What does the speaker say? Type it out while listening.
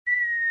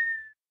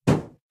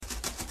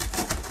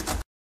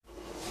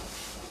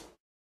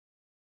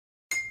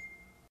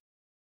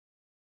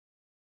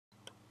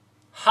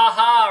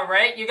Haha,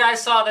 right? You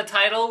guys saw the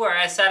title where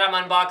I said I'm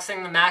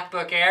unboxing the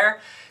MacBook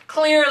Air?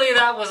 Clearly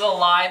that was a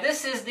lie.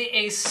 This is the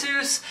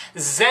Asus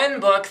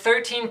ZenBook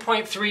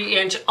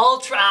 13.3-inch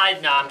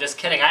Ultra... no, I'm just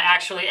kidding. I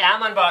actually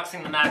am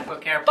unboxing the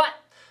MacBook Air, but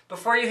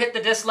before you hit the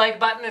dislike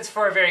button, it's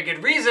for a very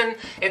good reason.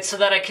 It's so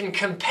that I can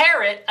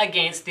compare it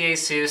against the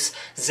Asus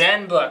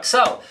ZenBook.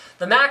 So,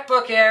 the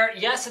MacBook Air,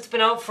 yes, it's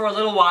been out for a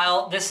little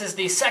while. This is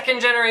the second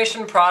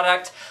generation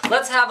product.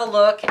 Let's have a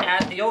look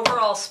at the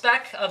overall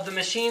spec of the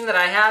machine that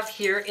I have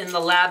here in the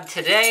lab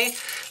today.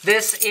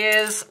 This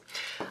is...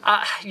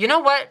 you know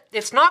what?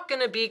 It's not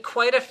going to be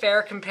quite a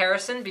fair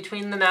comparison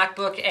between the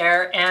MacBook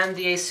Air and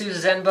the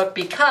Asus ZenBook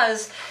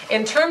because,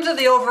 in terms of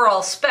the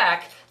overall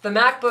spec, the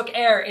MacBook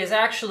Air is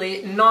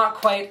actually not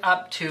quite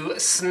up to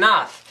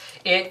snuff.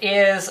 It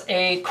is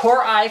a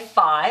Core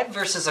i5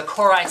 versus a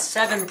Core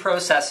i7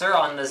 processor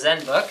on the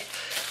ZenBook.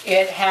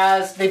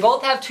 They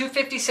both have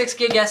 256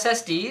 gig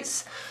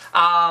SSDs.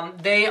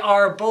 They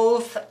are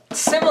both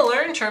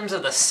similar in terms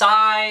of the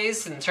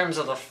size, in terms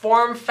of the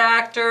form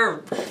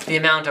factor, the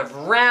amount of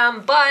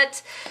RAM,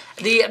 but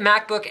the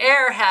MacBook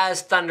Air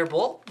has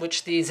Thunderbolt,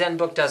 which the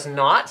ZenBook does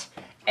not.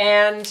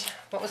 And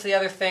what was the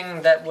other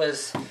thing that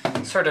was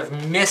sort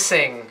of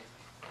missing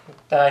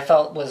that I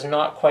felt was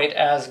not quite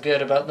as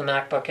good about the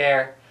MacBook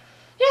Air?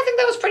 Yeah, I think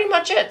that was pretty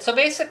much it. So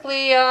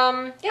basically,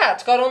 yeah,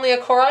 it's got only a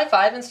Core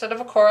i5 instead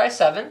of a Core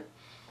i7.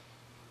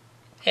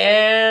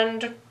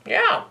 And,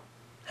 yeah,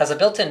 has a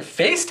built-in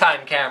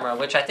FaceTime camera,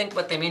 which I think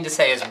what they mean to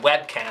say is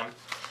webcam,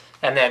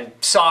 and then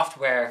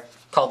software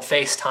called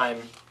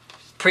FaceTime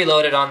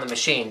preloaded on the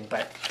machine.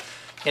 But,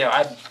 you know,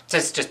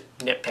 just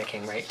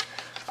nitpicking, right?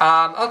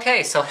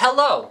 Okay, so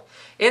hello.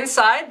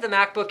 Inside the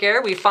MacBook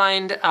Air, we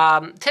find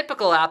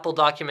typical Apple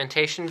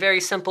documentation.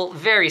 Very simple,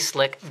 very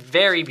slick,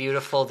 very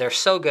beautiful. They're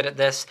so good at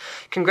this.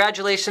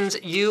 Congratulations,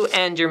 you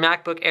and your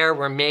MacBook Air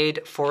were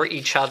made for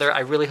each other. I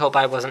really hope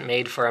I wasn't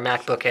made for a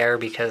MacBook Air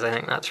because I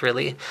think that's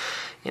really,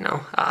 you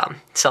know,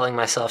 selling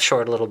myself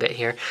short a little bit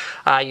here.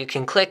 You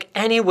can click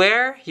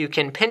anywhere, you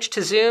can pinch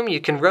to zoom, you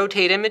can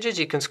rotate images,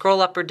 you can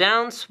scroll up or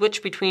down,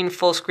 switch between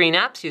full screen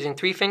apps using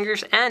 3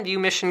 fingers, and you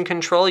mission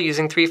control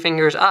using 3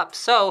 fingers up.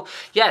 So,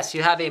 yes,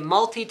 you have a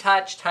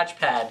multi-touch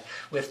touchpad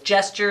with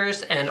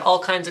gestures and all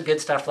kinds of good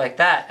stuff like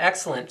that.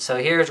 Excellent. So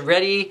here's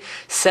ready,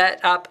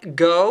 set, up,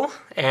 go,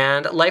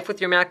 and life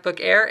with your MacBook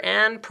Air,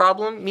 and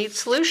problem meets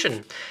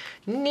solution.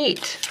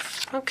 Neat.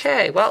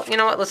 Okay, well, you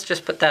know what? Let's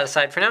just put that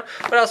aside for now.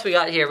 What else we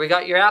got here? We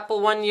got your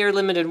Apple 1-year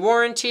limited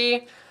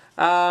warranty.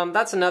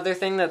 That's another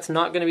thing that's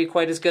not going to be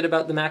quite as good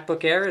about the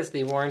MacBook Air, is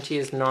the warranty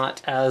is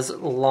not as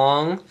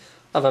long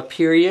of a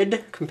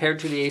period compared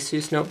to the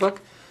Asus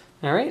notebook.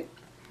 All right.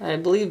 I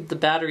believe the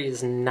battery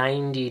is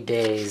 90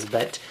 days,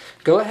 but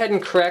go ahead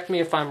and correct me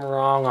if I'm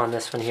wrong on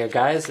this one here,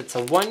 guys. It's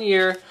a 1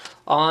 year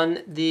on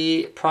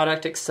the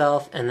product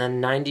itself and then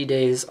 90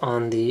 days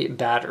on the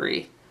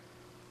battery.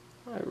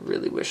 I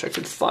really wish I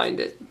could find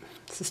it.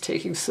 This is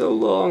taking so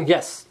long.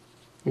 Yes.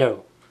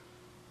 No.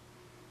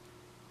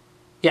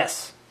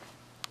 Yes.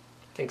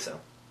 I think so.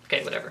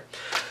 Okay, whatever.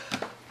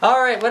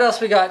 Alright, what else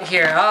we got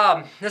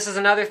here? This is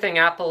another thing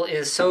Apple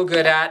is so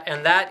good at,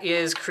 and that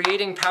is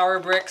creating power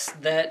bricks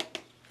that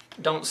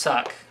don't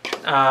suck.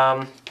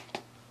 Although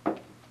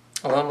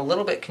I'm a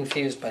little bit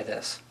confused by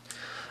this.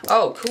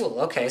 Oh, cool.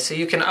 Okay, so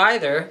you can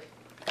either...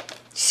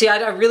 See,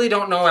 I really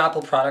don't know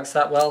Apple products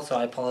that well, so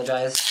I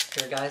apologize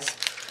here, guys.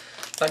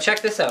 But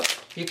check this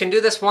out. You can do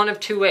this one of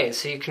 2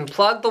 ways. So you can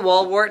plug the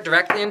wall wart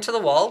directly into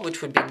the wall,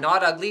 which would be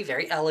not ugly,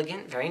 very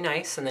elegant, very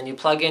nice. And then you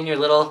plug in your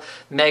little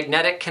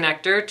magnetic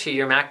connector to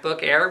your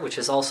MacBook Air, which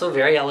is also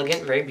very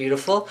elegant, very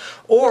beautiful.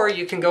 Or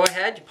you can go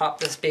ahead, you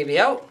pop this baby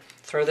out,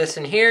 throw this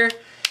in here,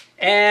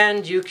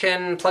 and you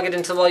can plug it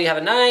into the wall. You have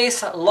a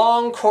nice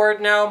long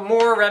cord now,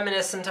 more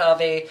reminiscent of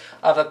a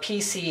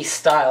PC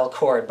style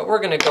cord. But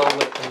we're going to go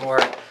with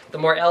the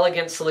more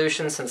elegant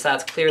solution, since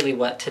that's clearly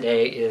what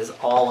today is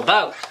all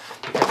about,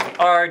 because we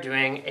are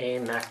doing a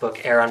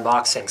MacBook Air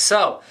unboxing.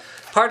 So,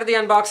 part of the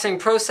unboxing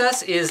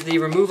process is the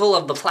removal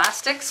of the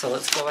plastic. So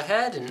let's go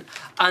ahead and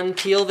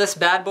unpeel this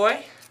bad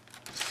boy.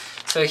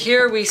 So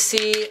here we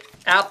see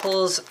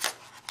Apple's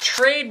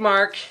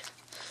trademark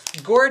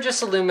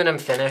gorgeous aluminum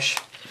finish.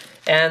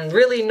 And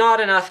really not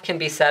enough can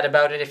be said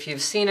about it. If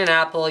you've seen an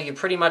Apple, you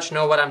pretty much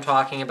know what I'm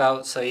talking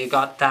about. So you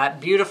got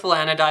that beautiful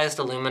anodized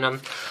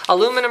aluminum.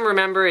 Aluminum,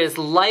 remember, is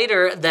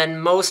lighter than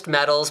most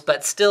metals,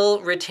 but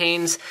still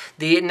retains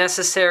the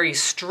necessary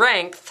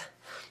strength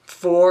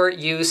for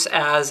use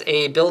as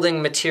a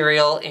building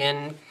material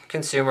in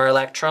consumer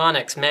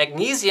electronics.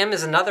 Magnesium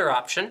is another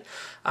option.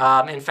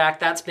 In fact,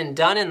 that's been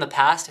done in the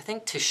past. I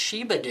think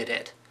Toshiba did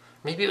it.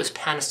 Maybe it was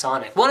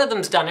Panasonic. One of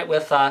them's done it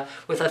with a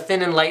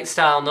thin and light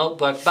style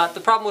notebook, but the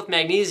problem with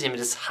magnesium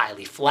is it's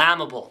highly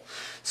flammable.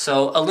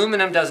 So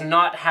aluminum does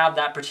not have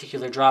that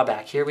particular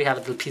drawback. Here we have a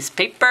little piece of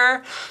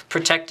paper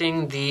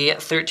protecting the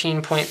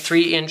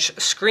 13.3-inch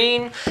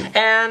screen.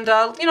 And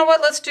you know what?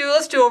 Let's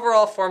do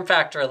overall form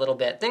factor a little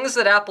bit. Things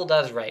that Apple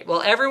does right.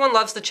 Well, everyone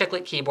loves the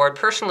chiclet keyboard.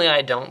 Personally,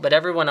 I don't, but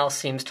everyone else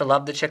seems to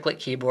love the chiclet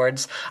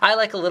keyboards. I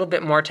like a little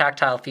bit more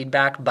tactile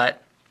feedback,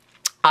 but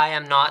I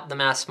am not the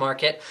mass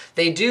market.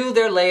 They do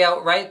their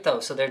layout right though.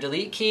 So their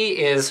delete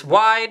key is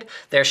wide,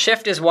 their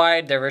shift is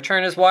wide, their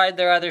return is wide,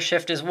 their other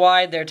shift is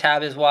wide, their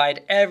tab is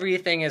wide,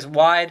 everything is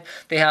wide.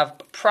 They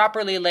have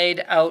properly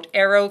laid out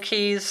arrow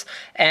keys,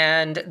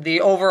 and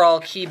the overall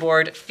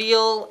keyboard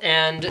feel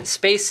and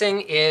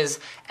spacing is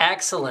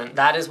excellent.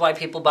 That is why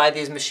people buy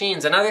these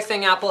machines. Another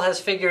thing Apple has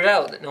figured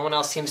out that no one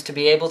else seems to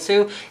be able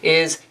to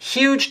is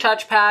huge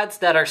touchpads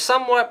that are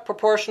somewhat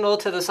proportional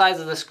to the size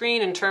of the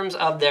screen in terms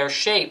of their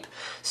shape.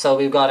 So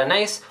we've got a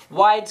nice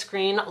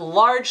widescreen,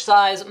 large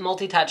size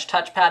multi-touch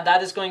touchpad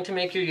that is going to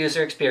make your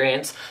user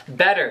experience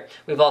better.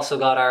 We've also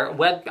got our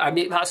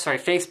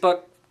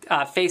Facebook,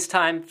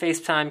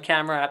 FaceTime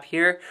camera up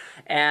here,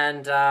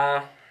 and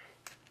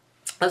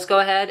let's go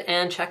ahead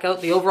and check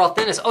out the overall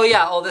thickness. Oh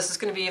yeah, this is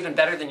going to be even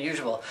better than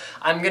usual.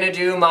 I'm going to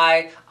do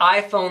my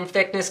iPhone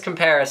thickness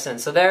comparison.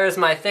 So there is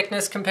my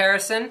thickness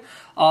comparison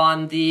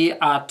on the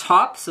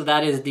top, so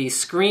that is the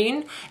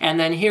screen, and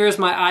then here's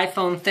my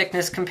iPhone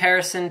thickness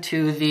comparison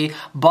to the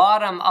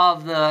bottom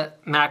of the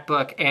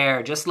MacBook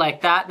Air, just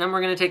like that. And then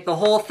we're going to take the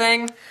whole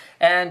thing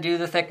and do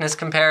the thickness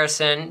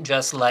comparison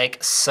just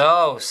like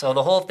so. So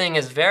the whole thing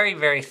is very,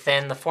 very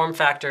thin. The form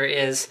factor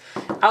is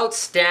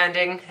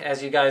outstanding,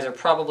 as you guys are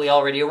probably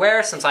already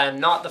aware, since I am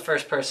not the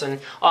first person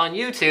on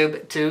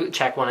YouTube to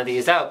check one of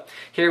these out.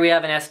 Here we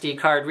have an SD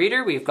card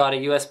reader, we've got a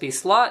USB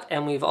slot,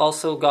 and we've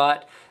also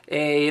got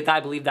I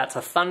believe that's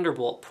a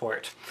Thunderbolt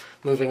port.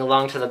 Moving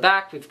along to the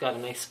back, we've got a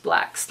nice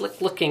black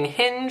slick looking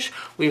hinge.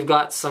 We've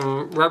got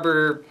some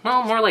rubber,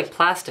 well, more like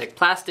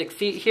plastic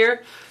feet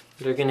here.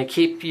 They're going to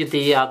keep you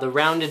the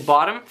rounded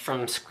bottom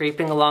from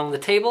scraping along the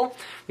table.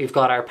 We've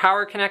got our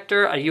power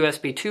connector, a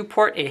USB 2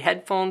 port, a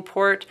headphone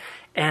port,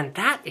 and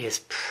that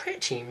is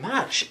pretty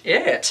much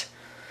it.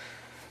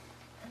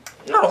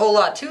 Not a whole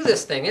lot to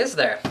this thing, is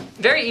there?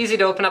 Very easy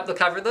to open up the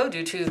cover though,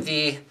 due to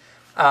the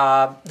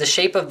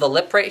shape of the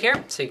lip right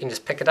here. So you can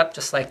just pick it up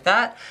just like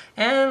that.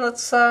 And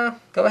let's go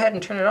ahead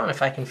and turn it on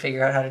if I can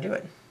figure out how to do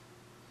it.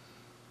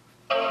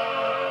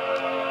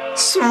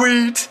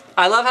 Sweet!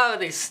 I love how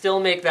they still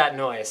make that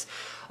noise.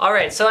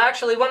 Alright, so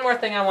actually one more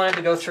thing I wanted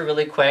to go through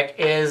really quick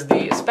is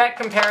the spec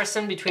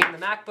comparison between the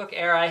MacBook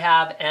Air I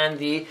have and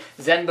the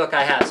ZenBook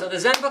I have. So the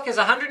ZenBook is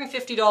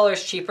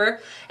 $150 cheaper,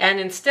 and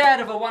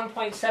instead of a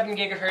 1.7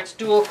 gigahertz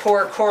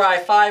dual-core Core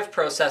i5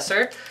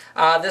 processor,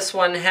 this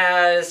one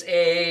has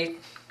a,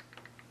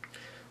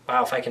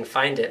 wow, if I can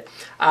find it,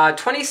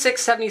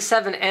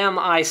 2677M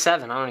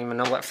i7. I don't even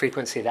know what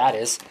frequency that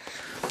is.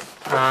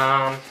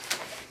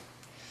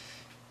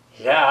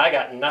 Yeah, I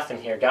got nothing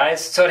here,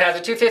 guys. So it has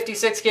a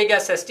 256 gig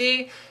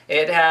SSD,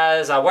 it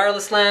has a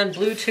wireless LAN,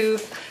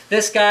 Bluetooth.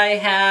 This guy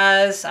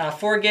has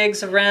 4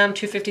 gigs of RAM,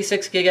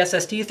 256 gig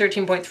SSD,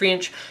 13.3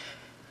 inch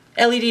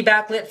LED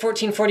backlit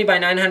 1440 by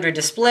 900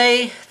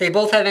 display. They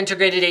both have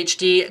integrated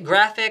HD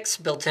graphics,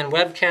 built-in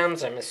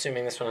webcams. I'm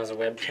assuming this one has a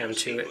webcam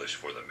too. English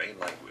for the main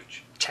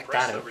language. Check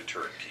Press that out. the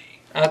return key.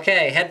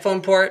 Okay,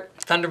 headphone port,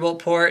 Thunderbolt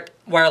port,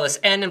 wireless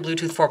N, and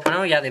Bluetooth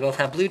 4.0. Yeah, they both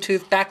have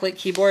Bluetooth, backlit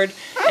keyboard,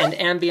 and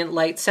ambient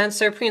light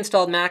sensor,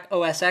 pre-installed Mac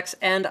OS X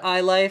and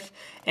iLife,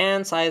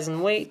 and size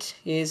and weight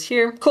is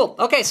here. Cool.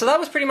 Okay, so that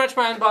was pretty much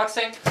my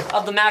unboxing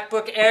of the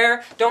MacBook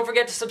Air. Don't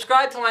forget to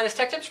subscribe to Linus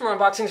Tech Tips for more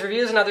unboxings,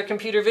 reviews, and other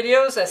computer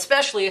videos,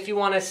 especially if you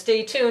want to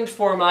stay tuned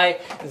for my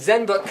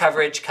ZenBook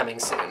coverage coming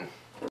soon.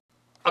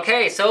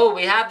 Okay, so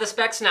we have the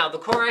specs now. The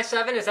Core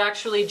i7 is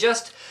actually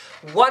just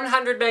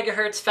 100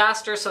 megahertz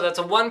faster, so that's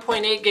a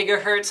 1.8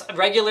 gigahertz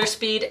regular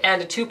speed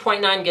and a 2.9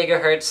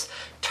 gigahertz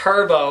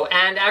turbo.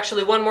 And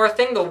actually one more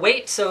thing, the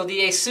weight, so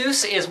the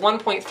Asus is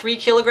 1.3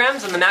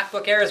 kilograms and the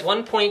MacBook Air is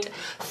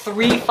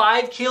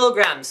 1.35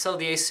 kilograms. So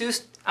the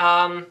Asus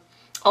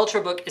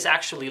Ultrabook is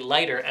actually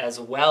lighter as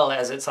well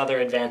as its other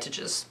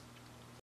advantages.